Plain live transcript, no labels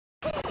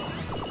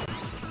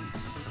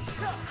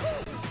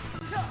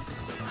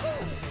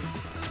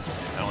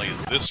only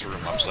is this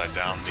room upside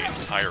down, the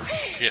entire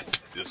ship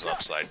is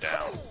upside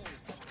down.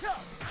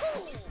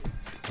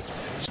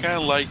 It's kind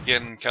of like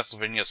in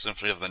Castlevania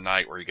Symphony of the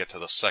Night, where you get to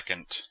the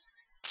second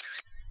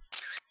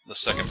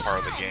part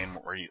of the game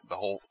where the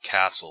whole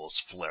castle is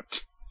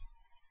flipped.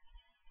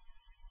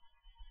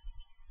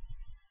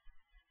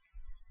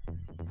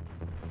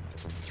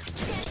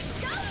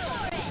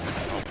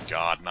 Oh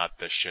god, not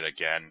this shit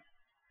again.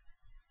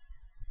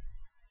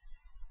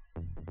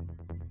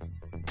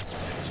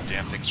 These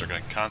damn things are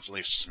gonna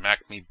constantly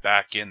smack me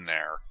back in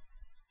there.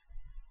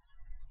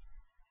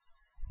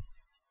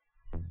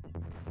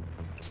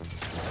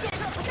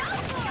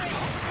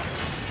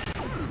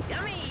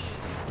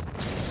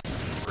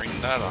 Bring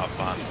that up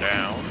on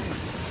down.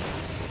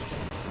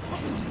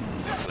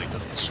 Hopefully it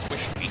doesn't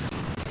squish me.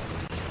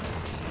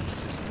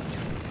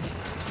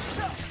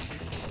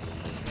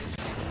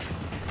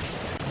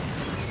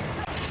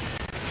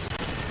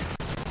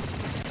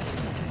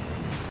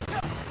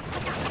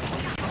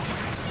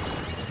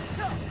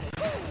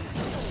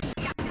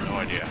 No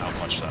idea how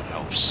much that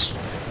helps.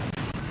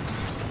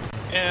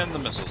 And the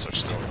missiles are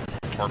still...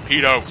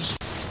 Torpedoes!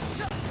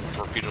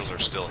 Torpedoes are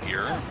still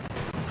here.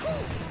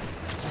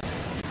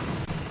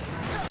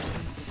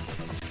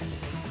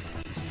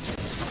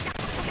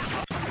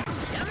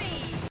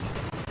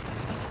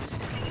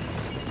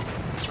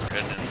 We're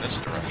heading in this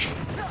direction.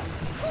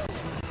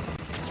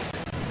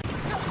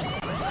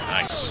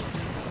 Nice.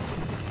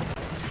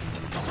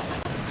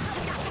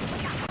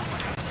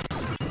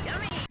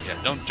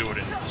 Yeah, don't do it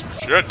in...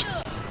 Shit!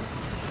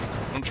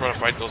 Don't try to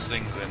fight those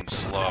things in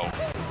slow.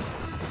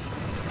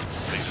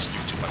 They just do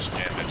too much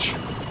damage.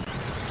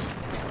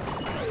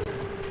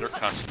 They're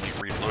constantly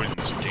reloading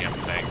this damn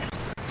thing.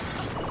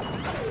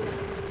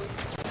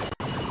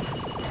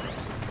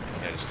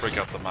 Yeah, just break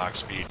out the Mach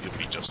speed, you'll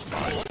be just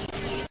fine.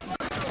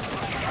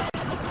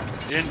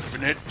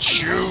 Infinite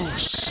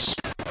juice!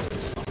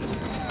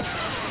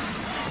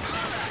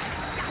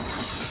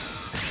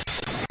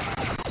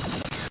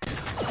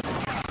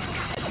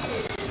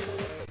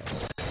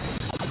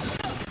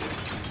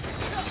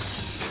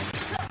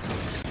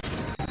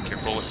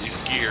 Careful with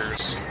these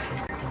gears.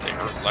 They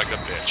hurt like a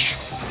bitch.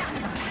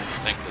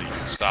 Thankfully you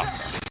can stop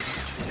them.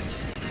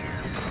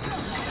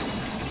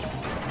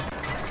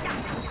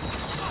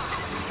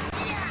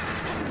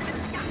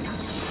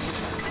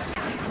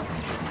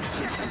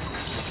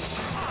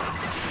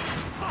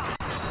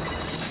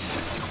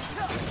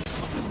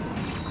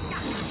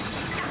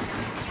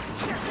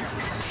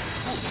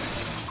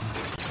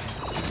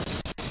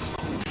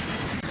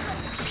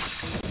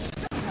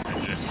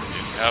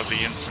 Have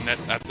the infinite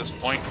at this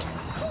point.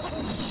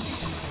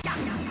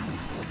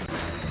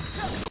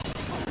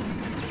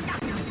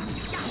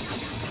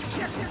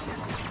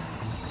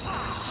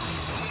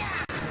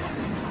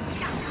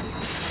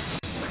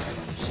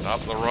 Stop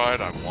the ride,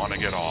 I want to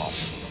get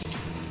off.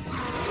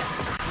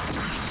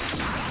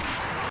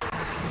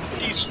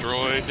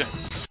 Destroyed.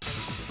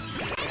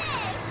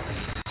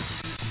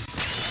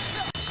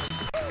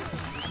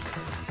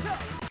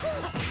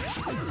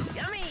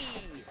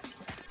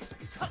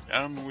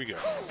 Down we go.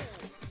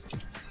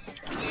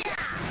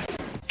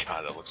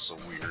 God, that looks so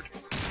weird.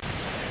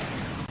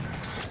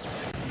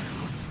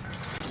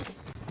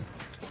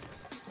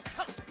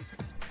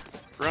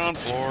 Ground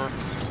floor.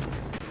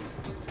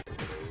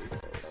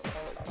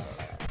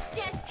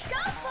 Just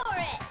go for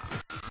it.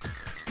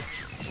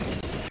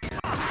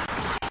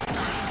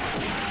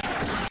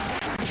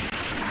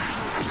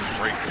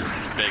 Break your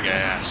big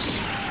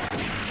ass.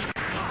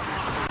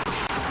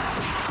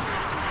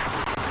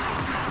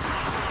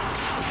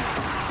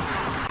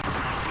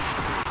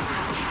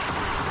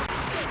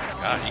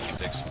 God, he can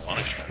take some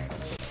punishment.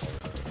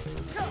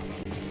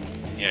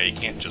 Yeah, you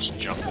can't just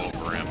jump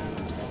over him.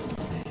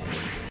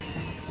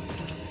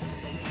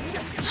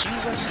 As soon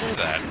as I say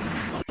that,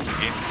 the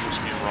game proves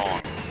me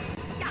wrong.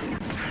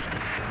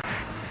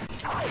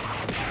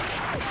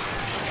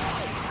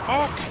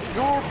 Fuck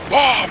your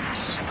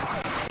bombs!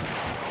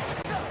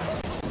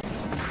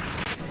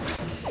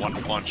 One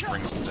punch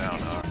brings him down,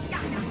 huh?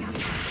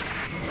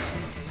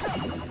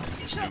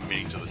 There's no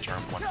meaning to the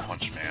term One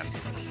Punch Man.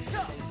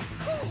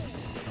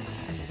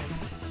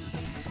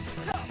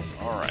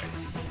 Alright,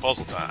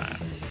 puzzle time.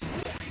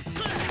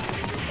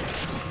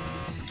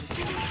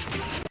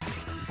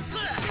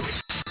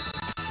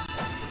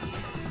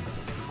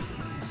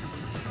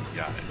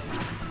 Got it.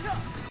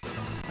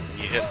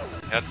 You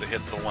have to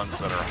hit the ones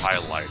that are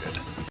highlighted.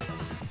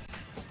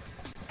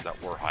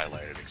 That were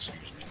highlighted,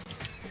 excuse me.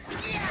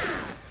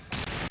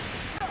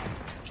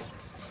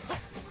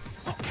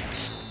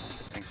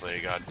 Thankfully I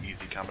got an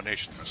easy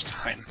combination this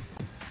time.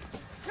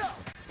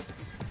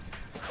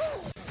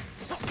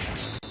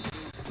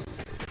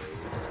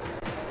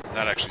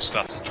 That actually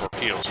stops the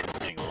torpedoes from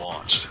being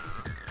launched.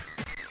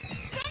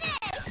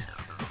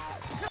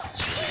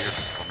 It's easier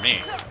for me.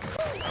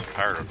 I'm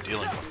tired of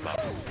dealing with them.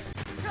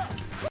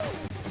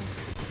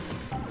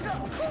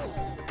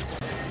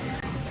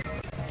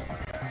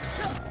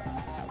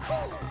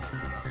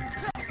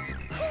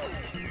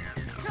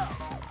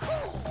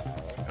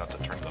 Got to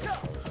turn the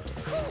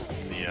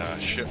the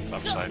ship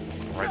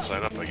right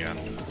side up again.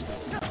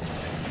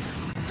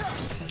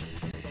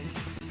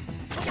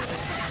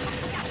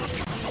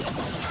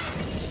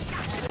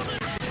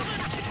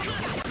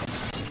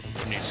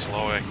 When you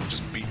slow, I can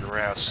just beat your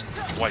ass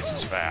twice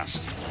as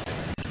fast.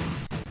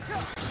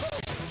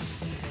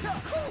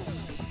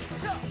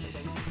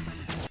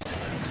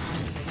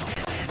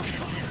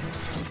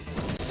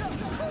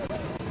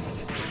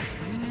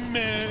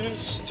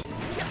 Missed.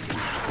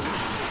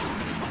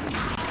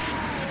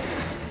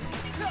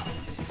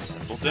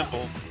 Simple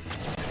dimple.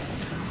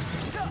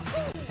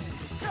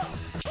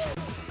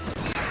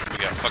 We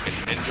got fucking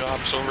ninja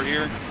ops over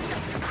here.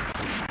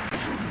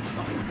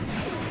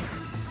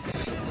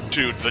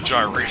 Dude, the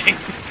gyrating.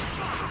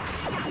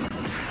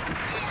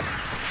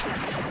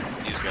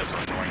 These guys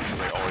are annoying because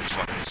they always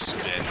fucking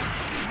spin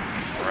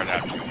right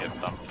after you hit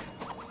them.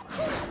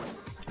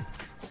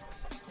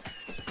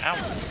 Ow,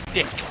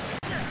 dick.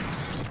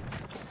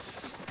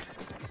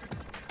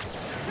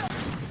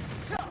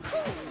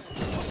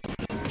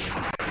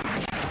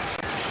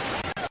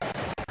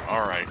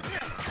 Alright.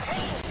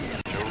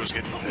 Joe was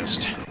getting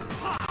pissed.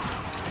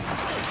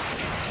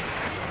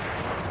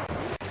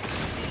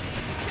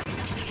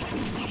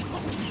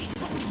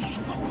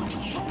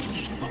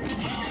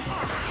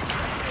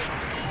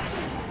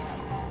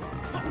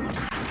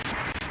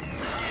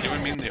 See what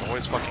I mean? They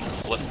always fucking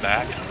flip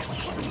back.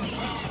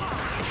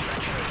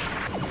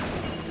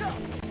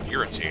 It's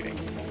irritating.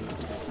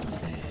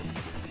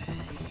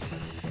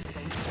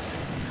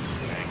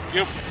 Thank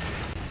you.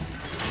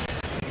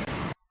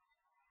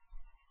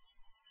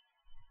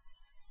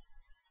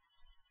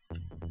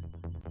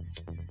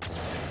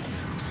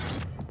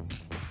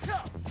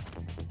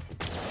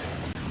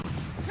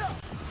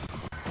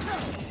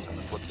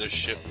 Put this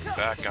ship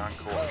back on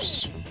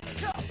course.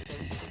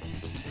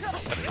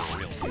 That's a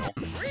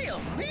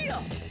real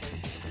deal.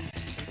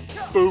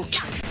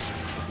 Boot!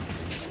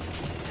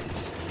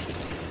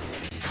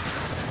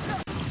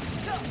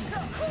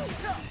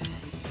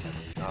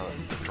 Now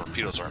that the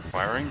torpedoes aren't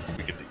firing,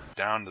 we can get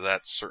down to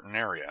that certain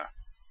area.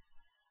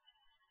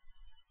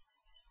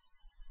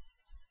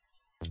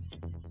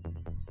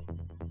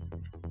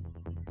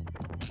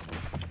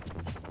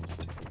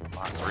 Come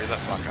on, hurry the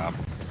fuck up.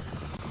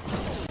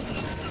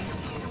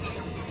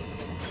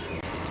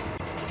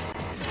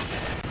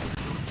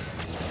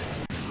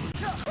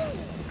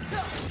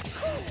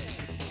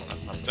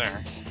 Up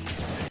there.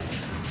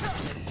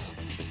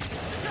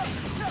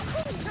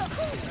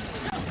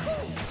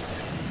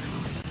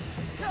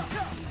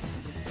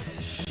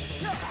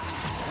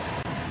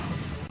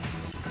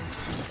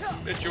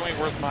 Bitch, you ain't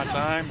worth my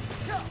time.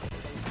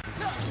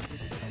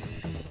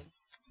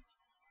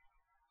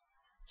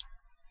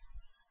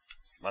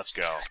 Let's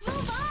go.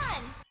 Move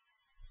on!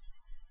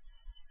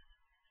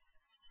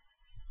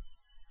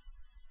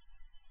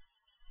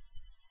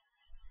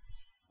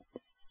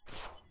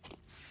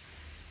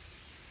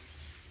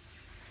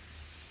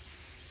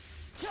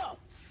 Go!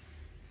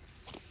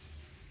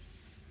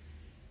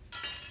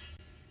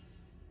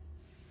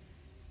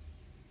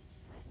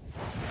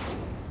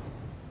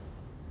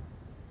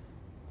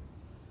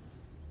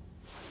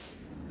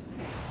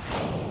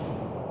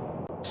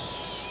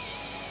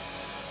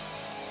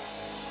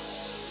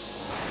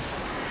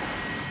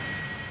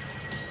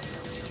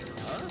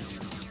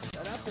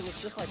 That outfit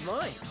looks just like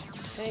mine.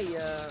 Hey,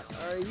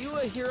 are you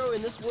a hero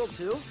in this world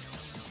too?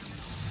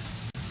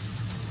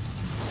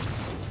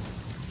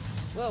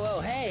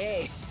 Whoa,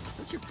 hey,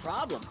 what's your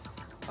problem?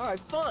 Alright,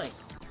 fine,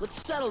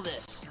 let's settle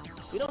this.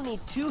 We don't need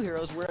two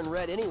heroes wearing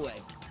red anyway.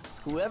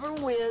 Whoever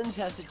wins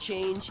has to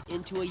change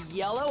into a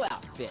yellow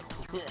outfit.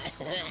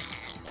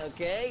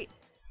 Okay?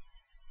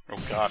 Oh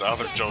god,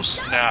 other Joe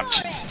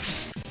snapped.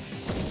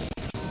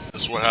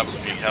 This is what happens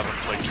when you haven't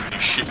played too many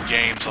shit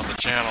games on the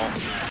channel.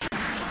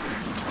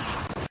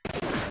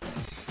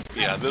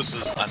 Yeah, this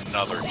is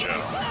another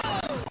Joe.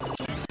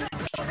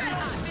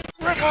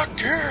 Red Hot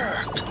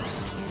Kick!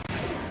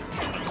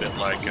 A bit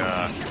like,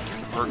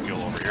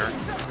 Hercule over here.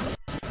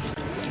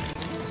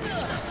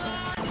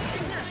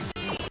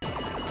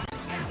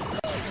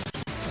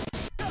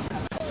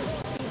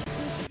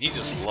 He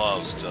just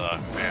loves to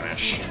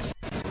vanish.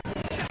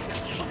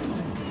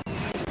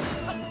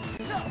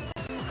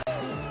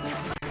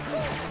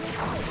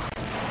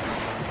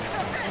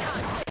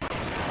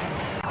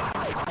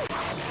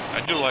 I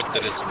do like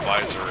that his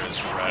visor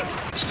is red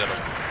instead of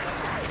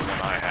the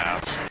one I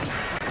have.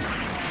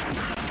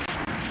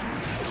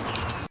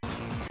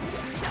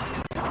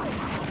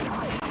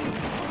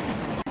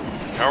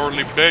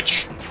 Cowardly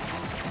bitch!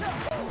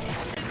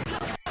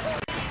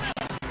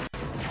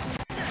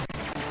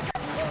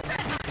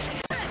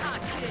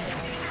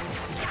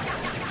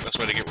 Best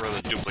way to get rid of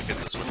the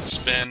duplicates is with the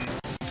spin.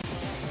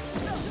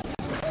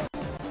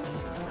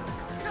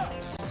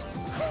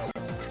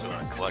 Just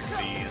gonna collect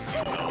these,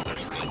 even though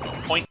there's really no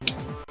point.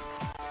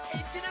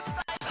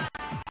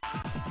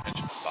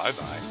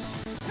 Bye-bye.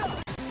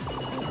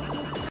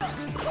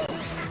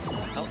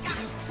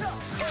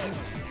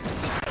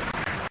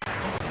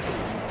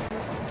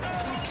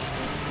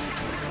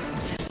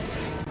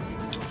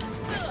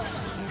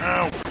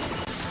 Ow!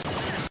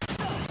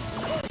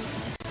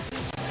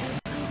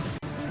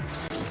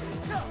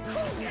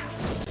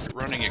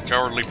 thing, you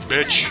cowardly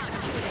bitch!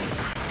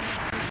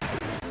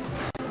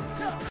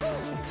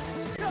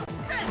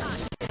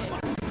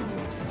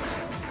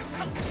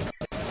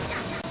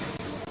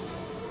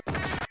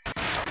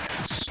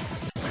 Yes.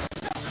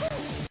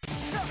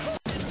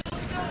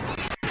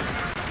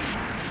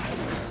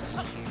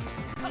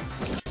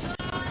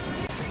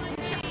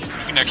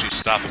 You can actually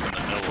stop him in the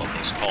middle of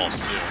those calls,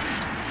 too.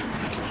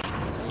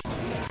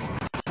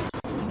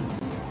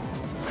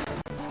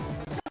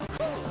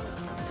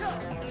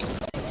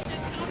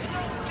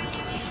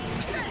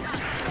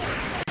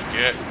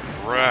 Get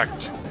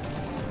wrecked.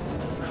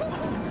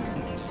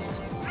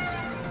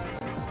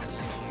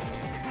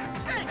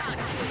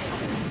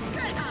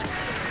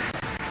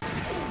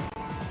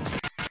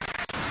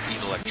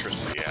 Eat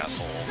electricity,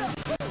 asshole.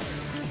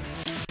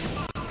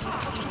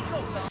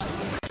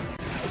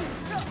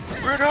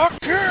 Red hot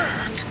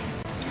kick!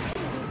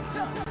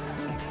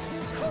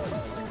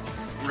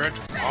 Red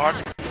hot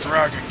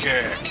dragon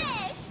kick!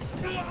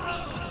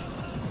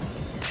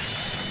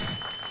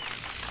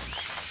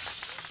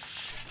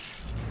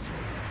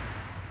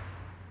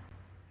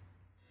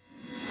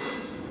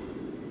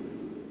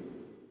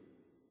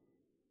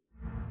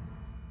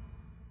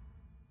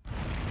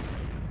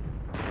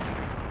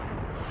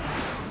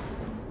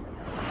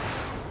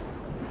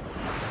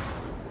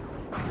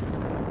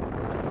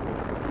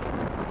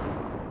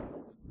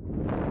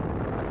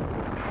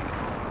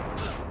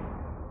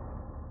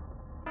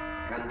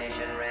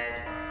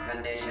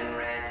 Condition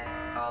red.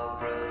 All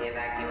crew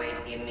evacuate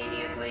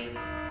immediately.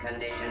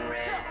 Condition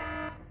red.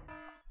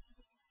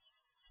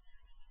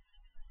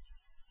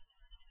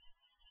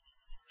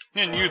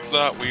 And you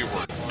thought we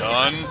were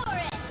done?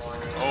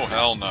 Oh,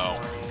 hell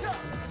no.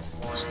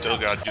 Still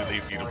gotta do the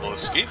Viewtiful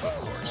escape, of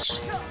course.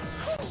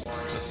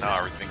 Except now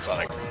everything's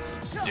on a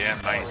damn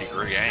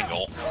 90-degree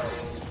angle.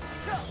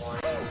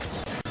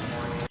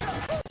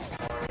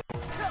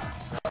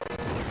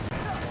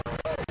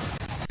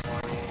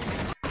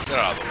 Get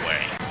out of the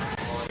way.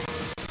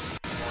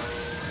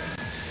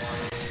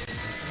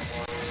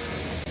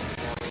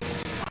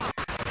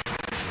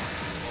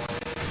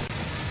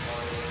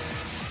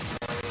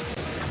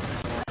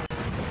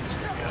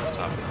 Get on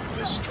top of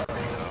this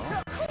tornado.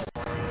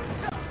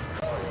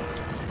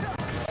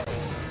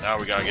 Now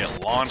we gotta get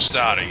launched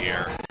out of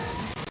here.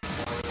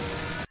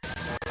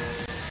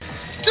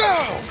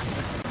 Go!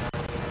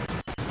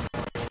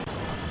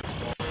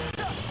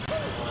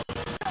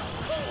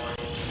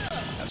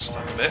 That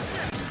stuck a bit.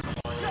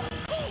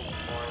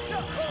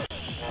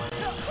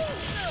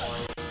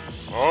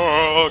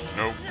 Fuck,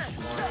 nope.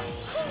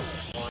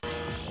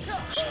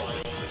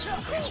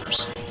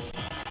 Lasers.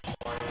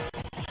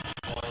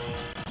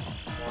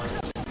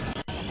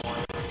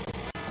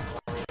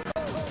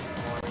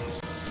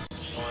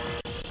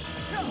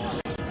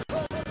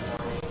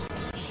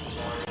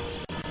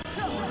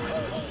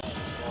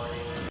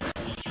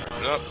 Charge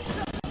it up.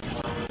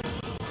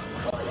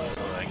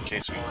 So that in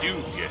case we do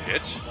get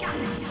hit,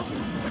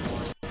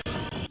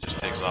 it just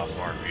takes off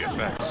our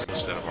VFX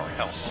instead of our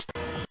health.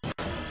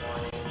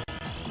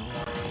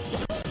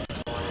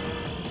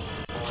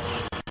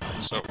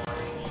 So.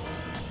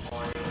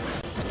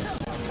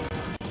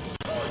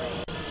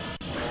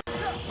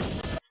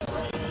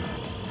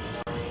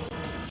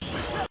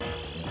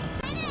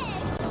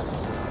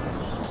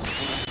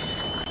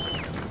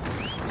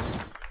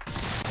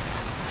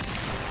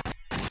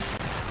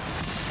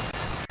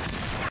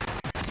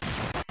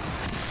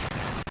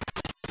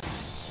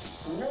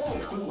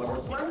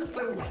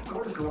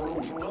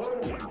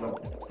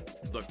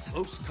 The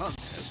close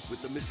contest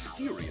with the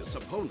mysterious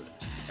opponent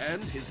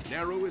and his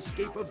narrow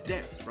escape of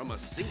death from a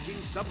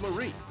sinking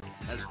submarine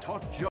has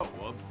taught Joe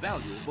a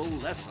valuable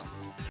lesson.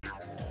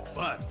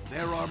 But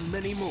there are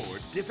many more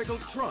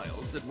difficult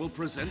trials that will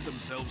present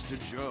themselves to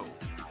Joe.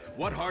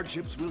 What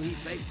hardships will he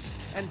face,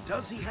 and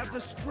does he have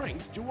the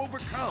strength to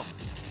overcome?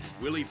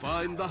 Will he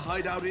find the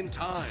hideout in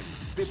time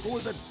before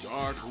the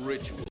dark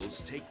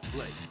rituals take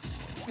place?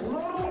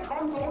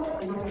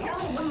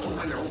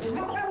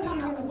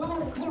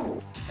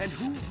 And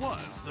who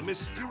was the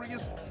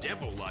mysterious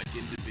devil-like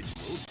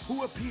individual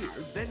who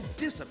appeared then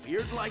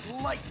disappeared like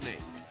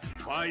lightning?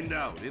 Find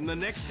out in the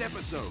next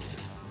episode,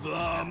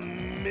 The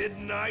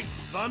Midnight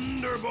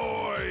Thunder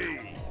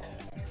Boy!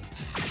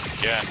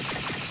 Again.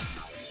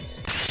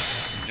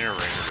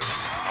 Narrator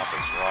off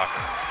his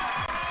rocker.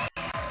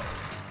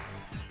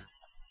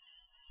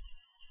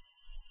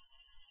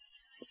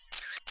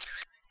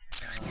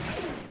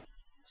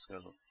 So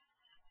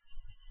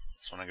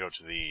this one I go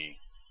to the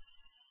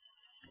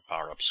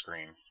power-up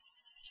screen.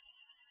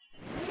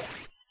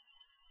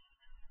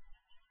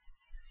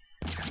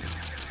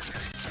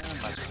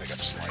 Might as well pick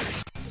up sliding.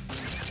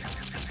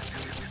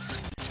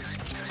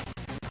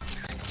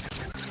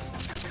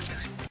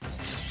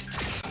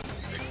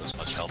 Take as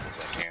much health as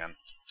I can.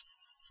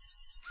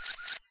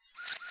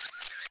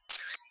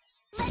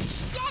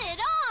 Let's get it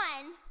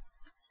on!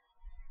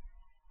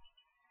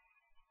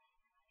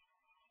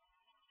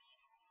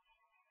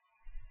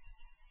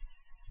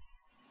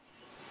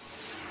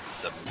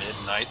 The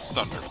Midnight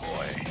Thunder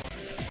Boy.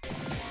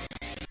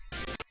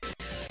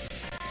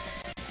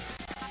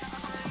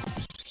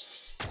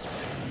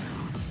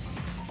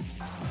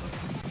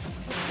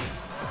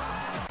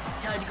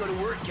 to go to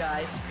work,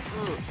 guys.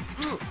 I'm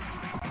gonna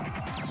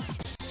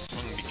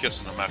be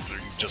kissing him after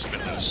you've just been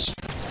this.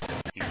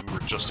 You were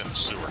just in the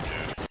sewer,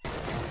 dude.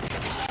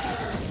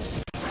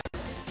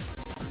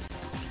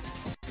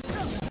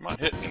 Come on,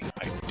 hit me.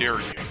 I dare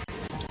you.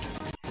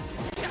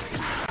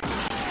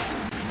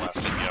 Last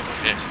thing you ever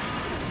hit.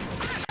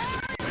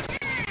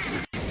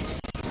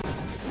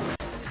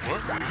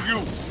 What are you?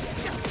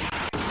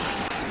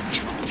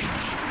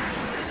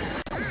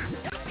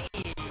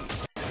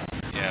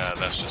 Yeah,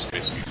 that's just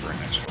basically for an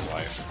extra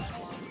life.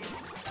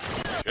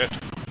 Shit.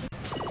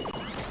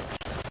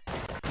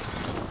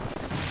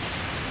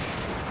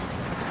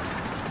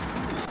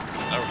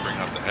 That would bring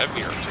out the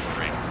heavy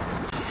artillery.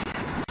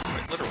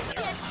 Quite literally.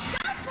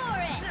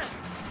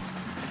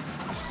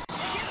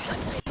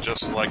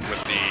 Just like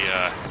with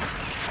the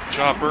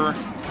chopper,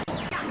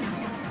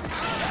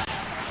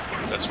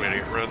 best way to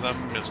get rid of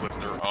them is with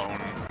their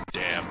own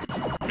damn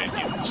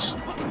minions.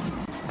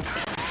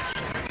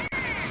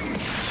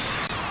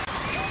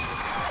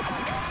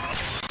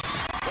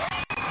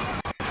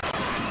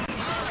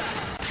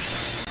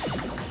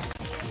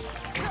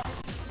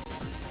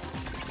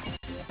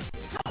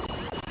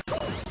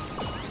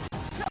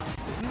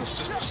 Isn't this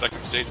just the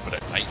second stage, but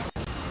at night?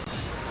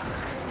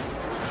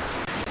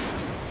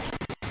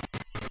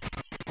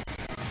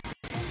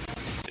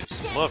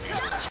 Just love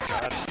using those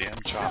goddamn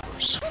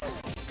choppers.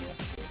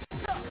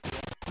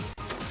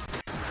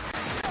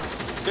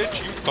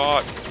 Bitch, you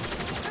thought.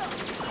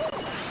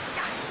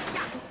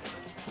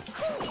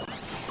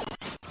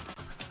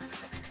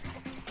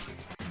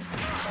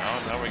 Oh,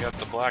 now we got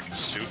the black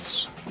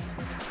suits.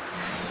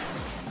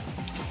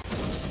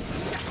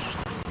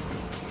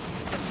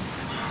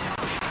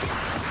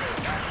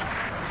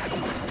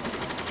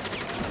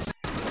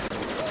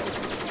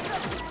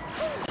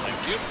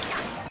 Thank you.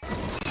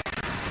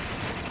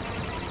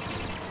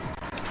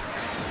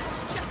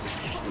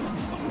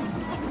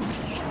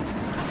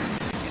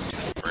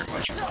 Very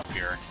much from up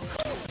here.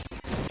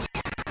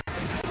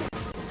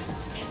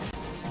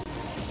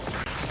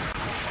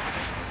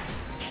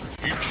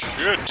 Eat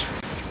shit.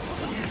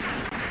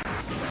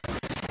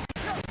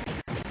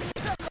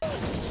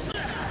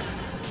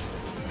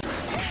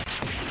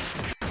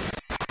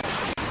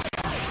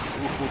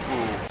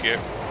 Ooh, get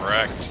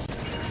wrecked.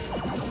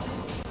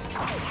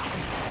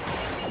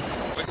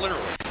 Quite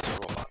literally, they're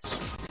robots.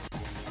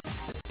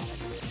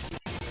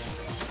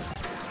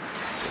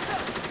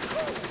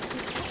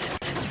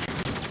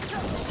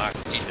 Mach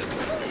 8 doesn't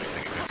even do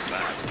anything against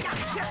that.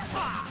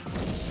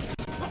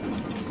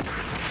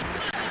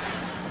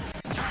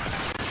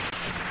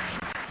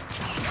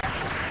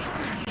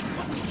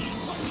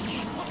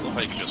 I love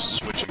how you can just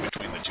switch in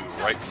between the two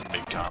right in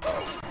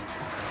mid-combo.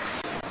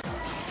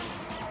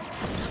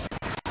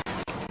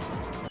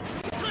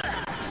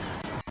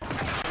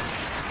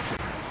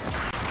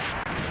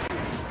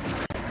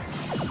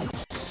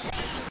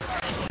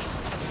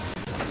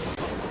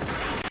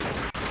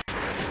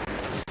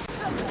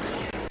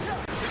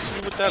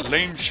 Listen with that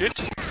lame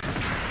shit.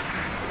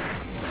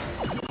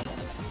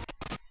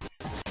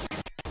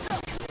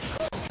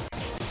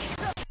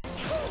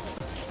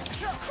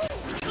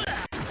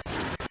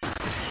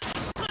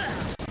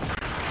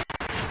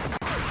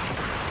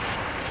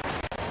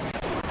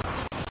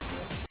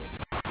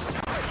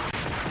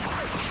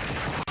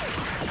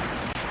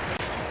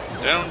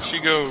 Down she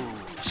goes.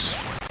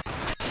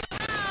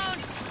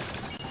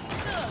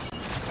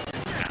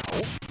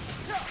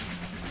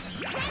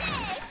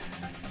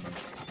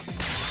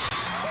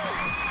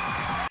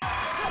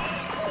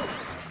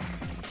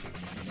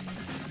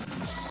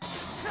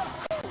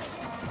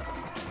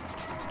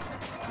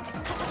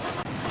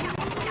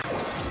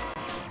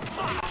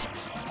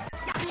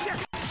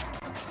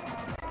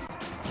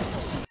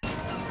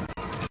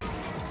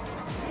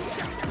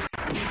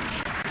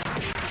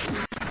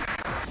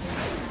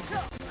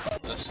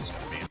 This is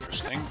going to be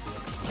interesting.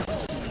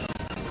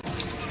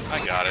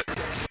 I got it.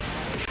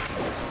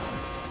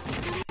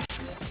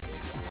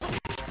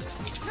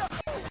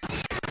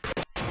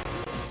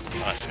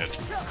 Not hit.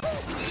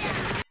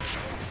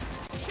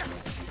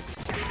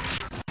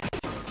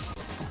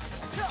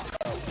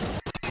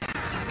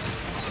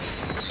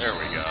 There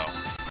we go.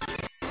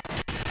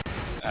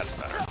 That's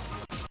better.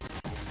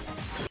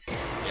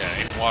 Yeah,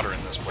 ain't water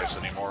in this place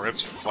anymore.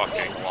 It's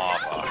fucking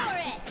lava.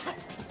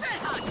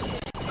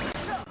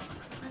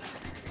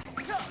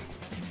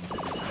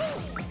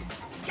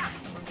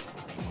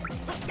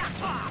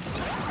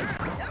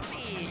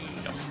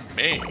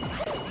 Yummy.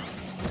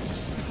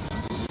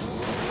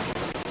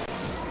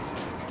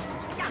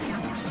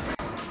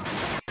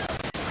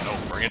 No,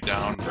 bring it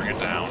down, bring it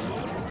down. A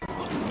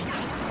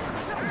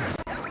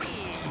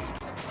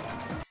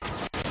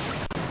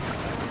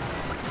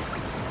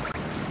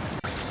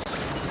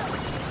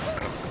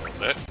little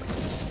bit.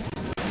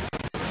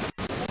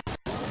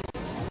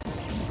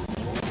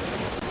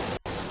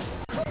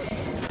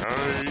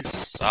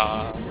 Nice.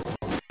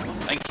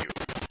 Thank you.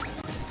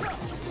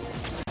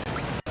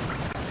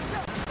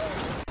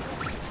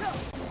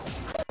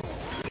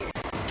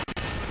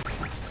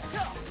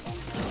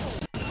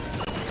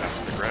 That's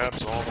the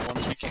grabs, all the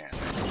ones we can.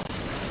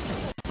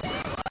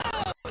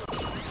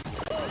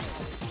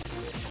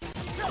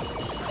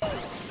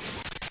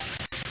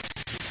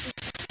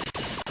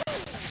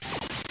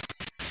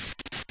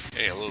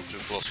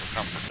 pillows for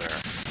comfort there.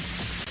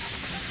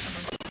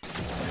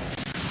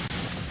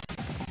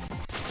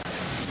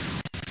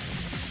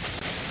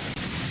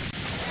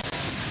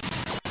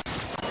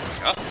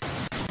 Up.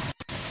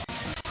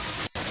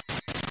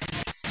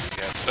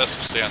 Yeah, it's best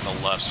to stay on the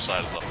left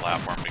side of the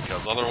platform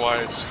because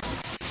otherwise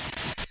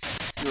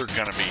you're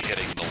gonna be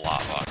hitting the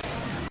lava.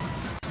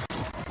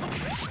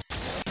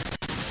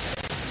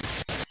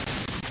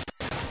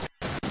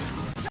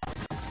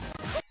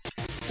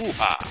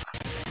 Hoo-ha!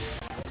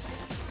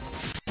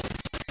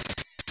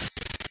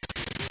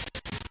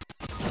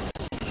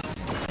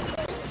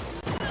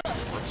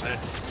 Worth it.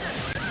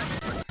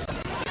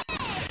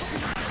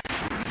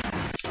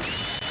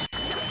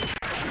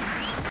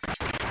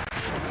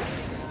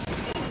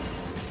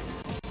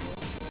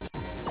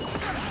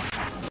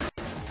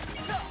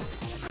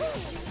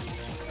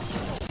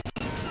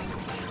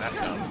 That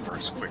down for a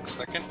quick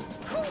second.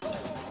 Or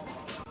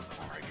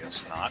I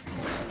guess not.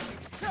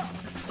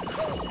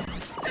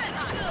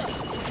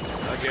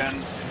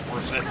 Again,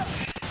 worth it.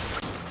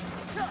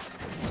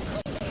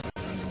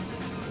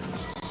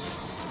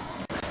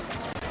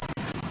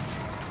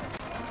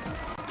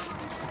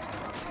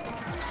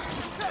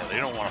 Yeah, they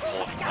don't want to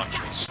pull any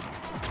punches.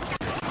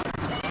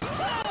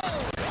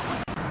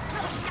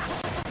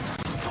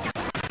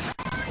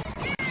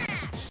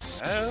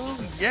 Oh,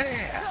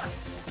 yeah!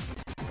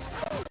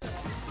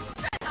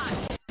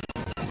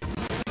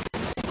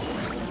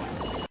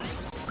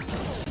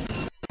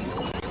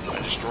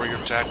 I destroy your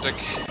tactic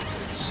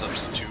and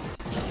substitute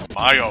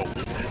my own.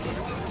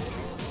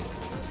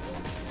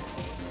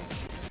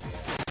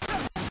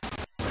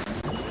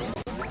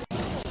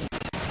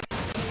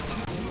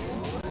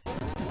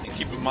 And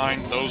keep in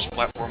mind, those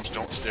platforms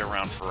don't stay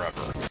around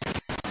forever.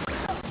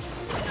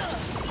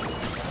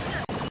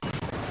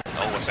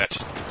 Hell with it.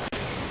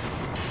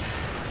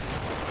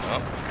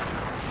 Oh,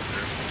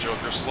 there's the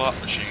Joker slot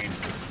machine.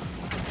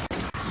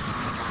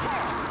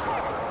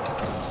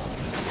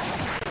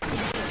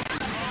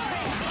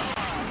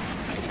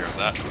 Take care of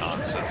that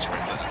nonsense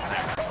right then and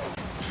there.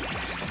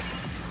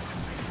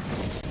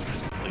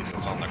 At least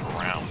it's on the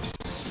ground.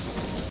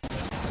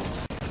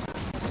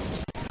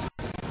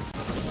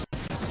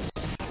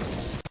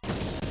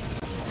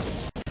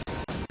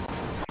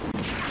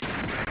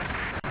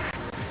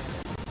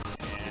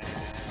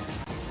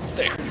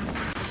 There.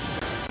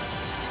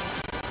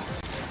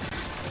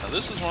 Now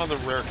this is one of the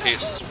rare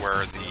cases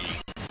where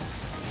the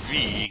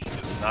V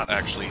is not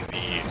actually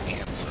the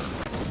answer.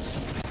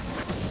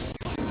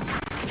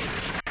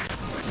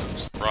 I'm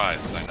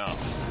surprised, I know.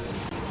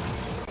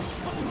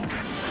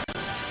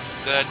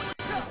 Instead,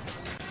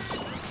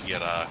 you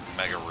get a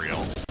Mega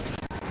Reel.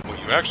 What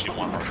you actually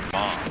want are the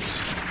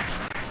bombs.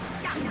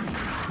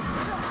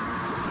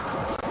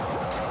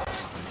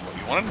 What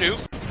you want to do,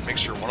 make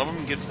sure one of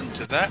them gets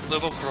into that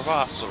little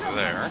crevasse over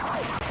there. I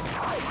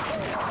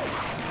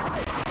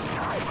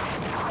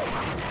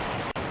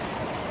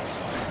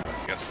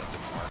guess that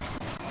didn't work.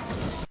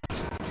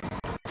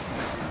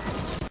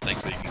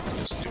 Thankfully, you can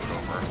just do it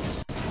over.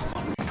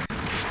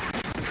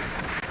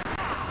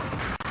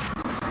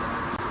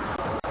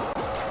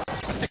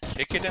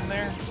 Kick it in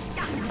there?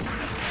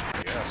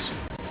 Yes.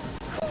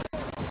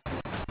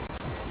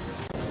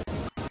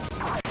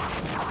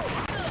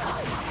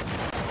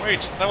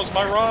 Wait, that was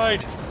my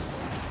ride!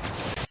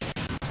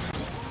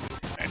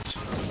 Right.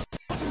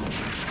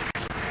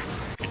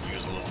 Could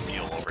use a little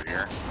meal over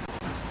here.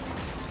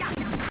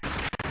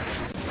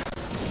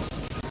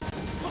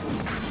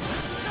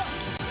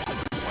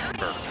 One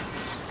burger.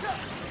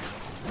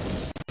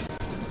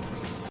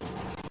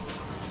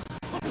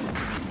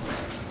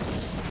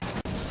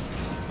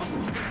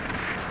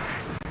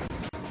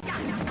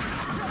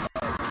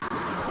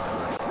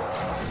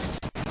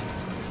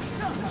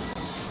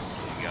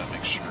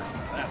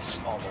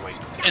 All the way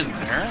in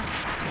there.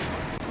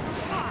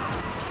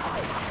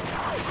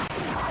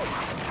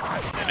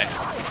 God damn it.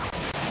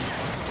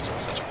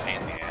 Such a pain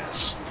in the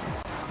ass.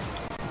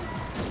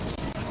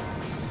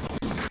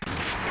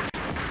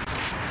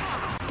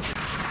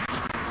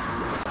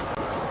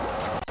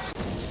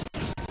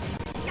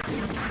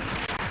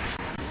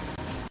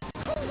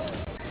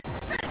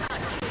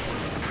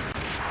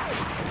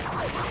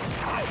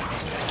 I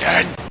missed it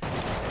again.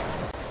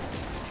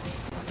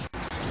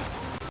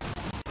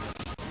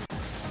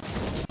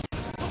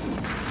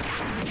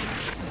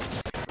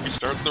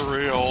 Start the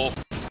reel.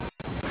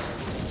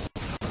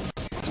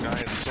 This guy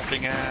is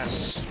sucking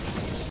ass.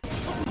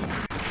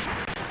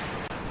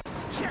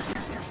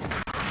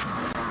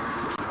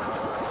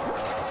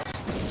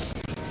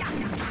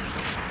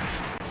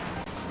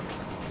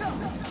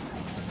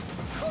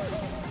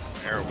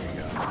 There we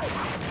go.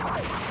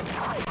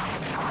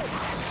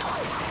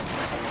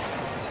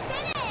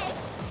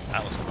 Finished!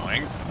 That was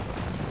annoying.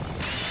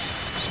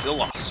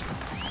 Still awesome.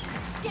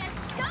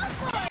 Just go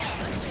for it!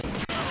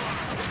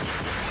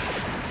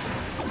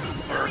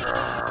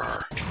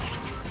 Burger!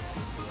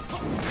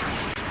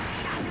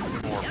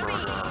 More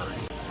burger.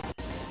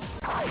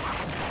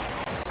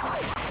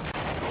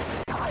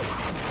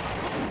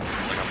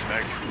 It's like a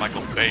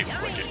Michael Bay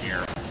flick in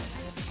here.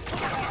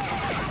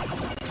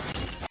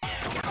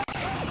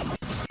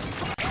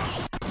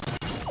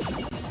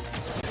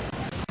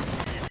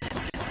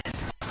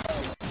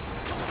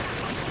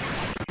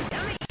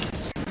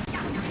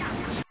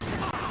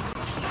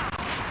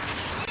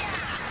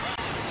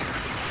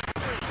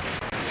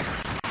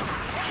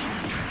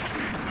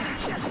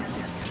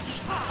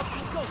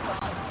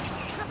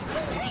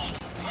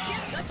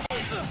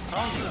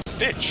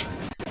 Bitch!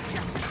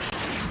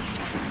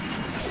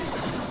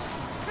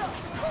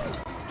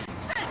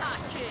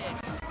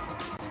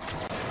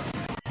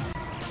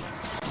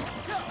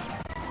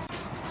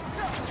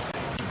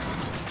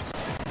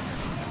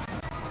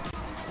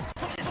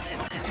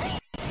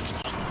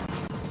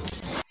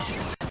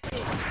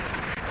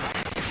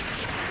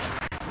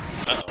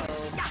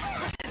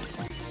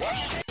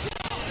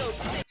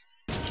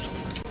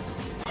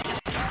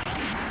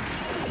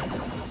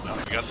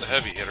 We got the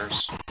heavy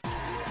hitters.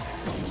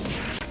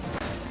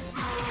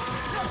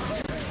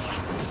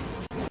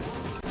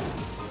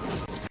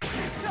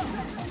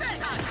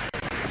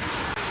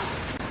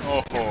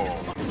 Oh,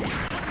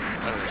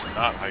 that is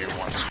not how you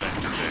want to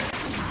spend your day.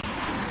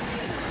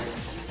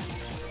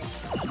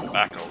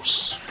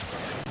 Tobaccos.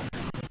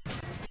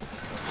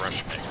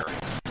 Fresh maker.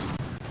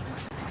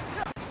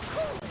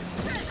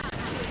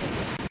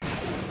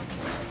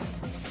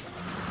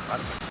 That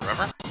took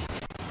forever.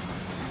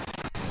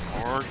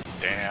 More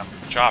damn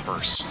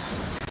choppers.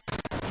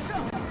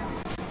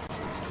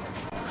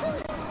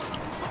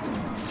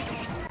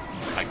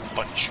 I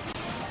punch you.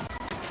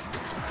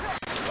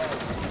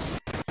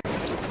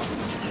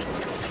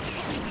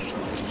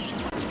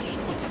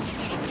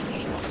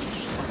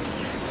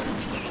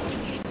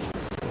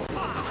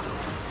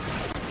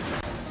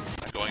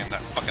 Am I going in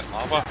that fucking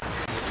lava?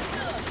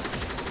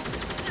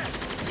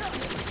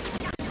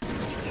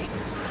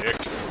 Dick.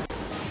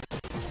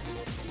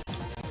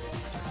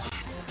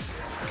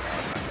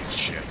 God, these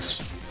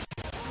shits.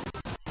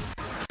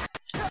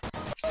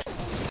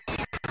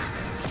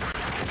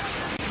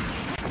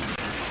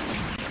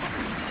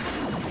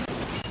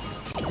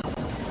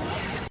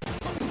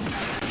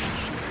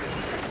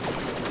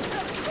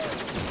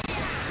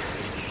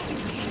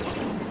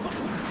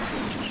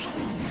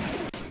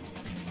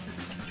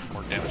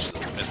 More damage to the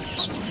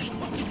fins.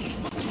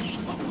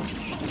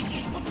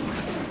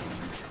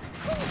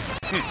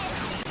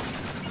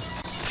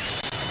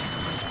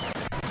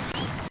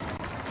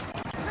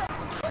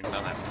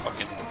 Down that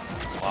fucking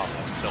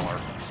lava pillar.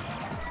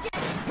 Just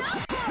go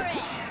for it!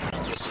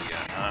 This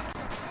again, huh?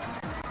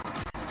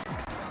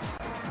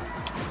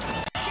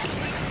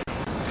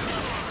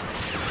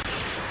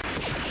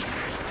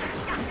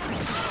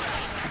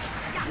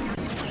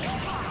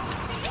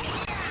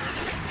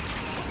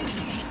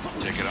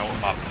 Take it out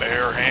with my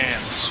bare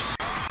hands.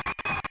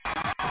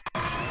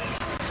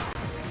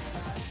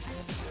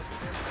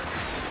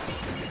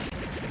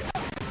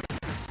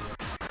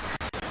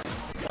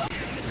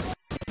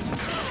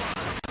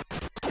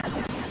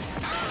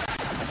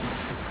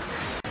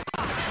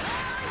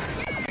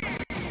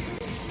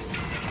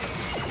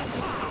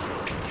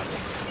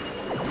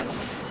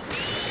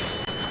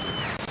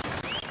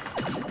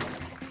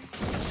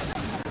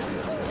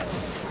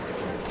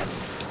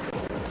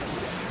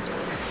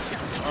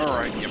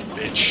 Alright, you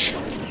bitch.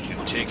 I'm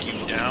gonna take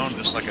you down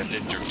just like I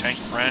did your tank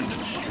friend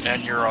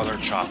and your other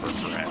chopper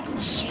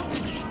friends.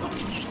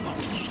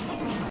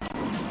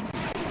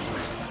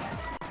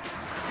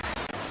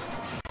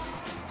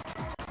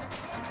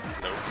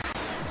 Nope.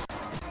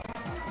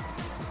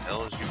 What the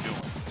hell is you doing?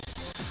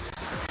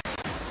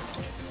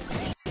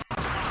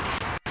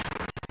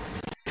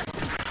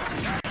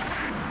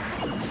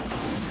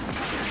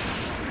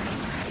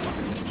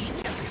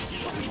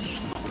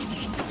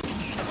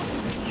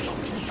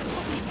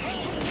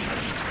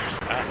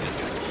 Ah, these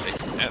guys can take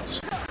some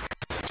hits.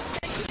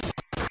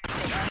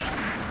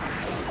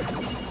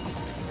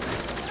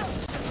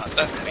 Not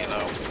that many,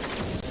 though.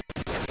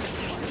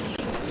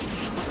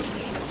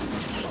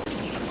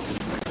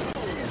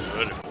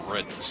 Good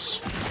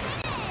riddance.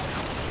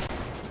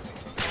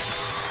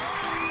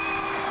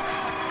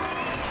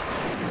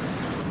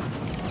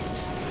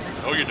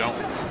 No, you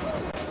don't.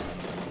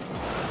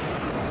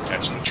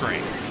 Catching the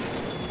train.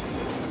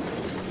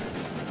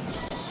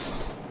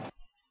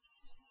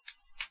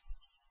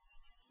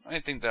 I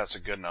think that's a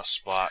good enough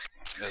spot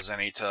as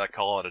any to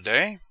call it a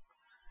day.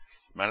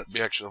 Might be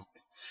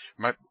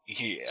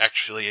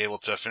actually able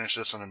to finish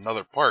this in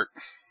another part.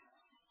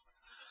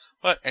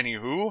 But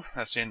anywho,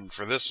 that's the end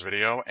for this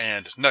video,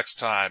 and next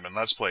time in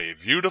Let's Play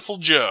Viewtiful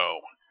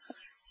Joe,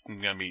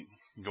 I'm gonna be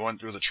going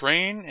through the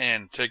train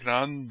and taking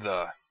on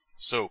the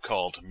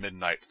so-called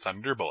Midnight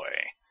Thunder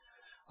Boy.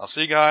 I'll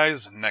see you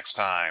guys next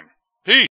time. Peace!